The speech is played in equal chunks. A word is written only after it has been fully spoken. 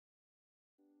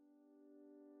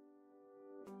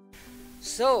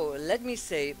So let me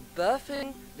say,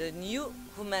 Birthing the New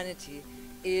Humanity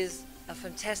is a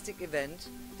fantastic event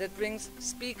that brings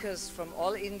speakers from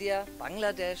all India,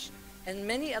 Bangladesh, and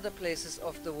many other places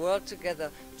of the world together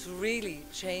to really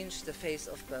change the face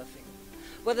of birthing.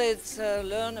 Whether it's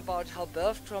learn about how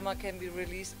birth trauma can be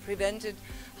released, prevented,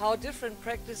 how different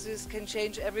practices can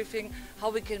change everything, how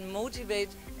we can motivate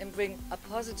and bring a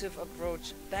positive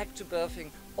approach back to birthing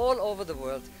all over the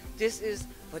world. This is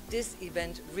what this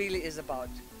event really is about.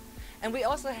 And we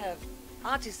also have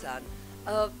Artisan,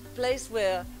 a place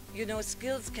where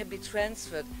skills can be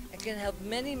transferred and can help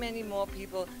many, many more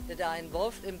people that are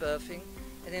involved in birthing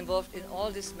and involved in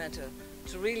all this matter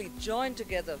to really join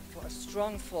together for a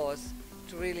strong force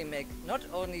to really make not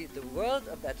only the world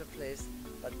a better place,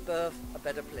 but birth a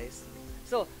better place.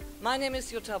 So, my name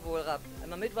is Jutta Wohlrab.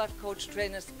 I'm a midwife coach,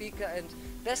 trainer, speaker and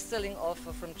best-selling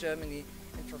author from Germany.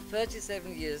 And for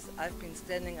 37 years, I've been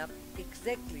standing up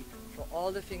exactly for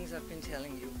all the things I've been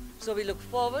telling you. So we look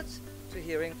forward to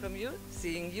hearing from you,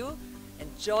 seeing you, and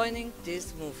joining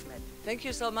this movement. Thank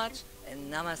you so much,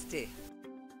 and namaste.